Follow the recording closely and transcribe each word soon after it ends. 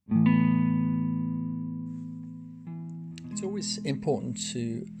It's always important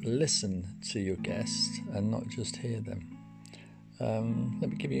to listen to your guests and not just hear them.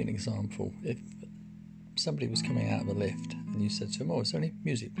 Let me give you an example. If somebody was coming out of a lift and you said to them, "Oh, is there any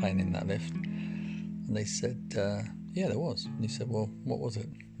music playing in that lift?" And they said, "Yeah, there was." And you said, "Well, what was it?"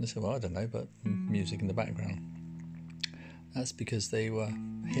 And they said, "Well, I don't know, but music in the background." That's because they were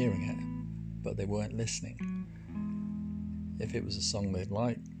hearing it, but they weren't listening. If it was a song they'd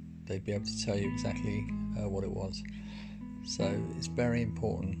like, they'd be able to tell you exactly what it was. So it's very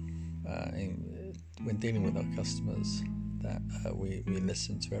important when dealing with our customers that we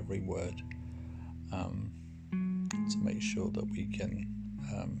listen to every word to make sure that we can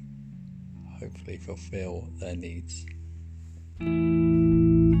hopefully fulfill their needs.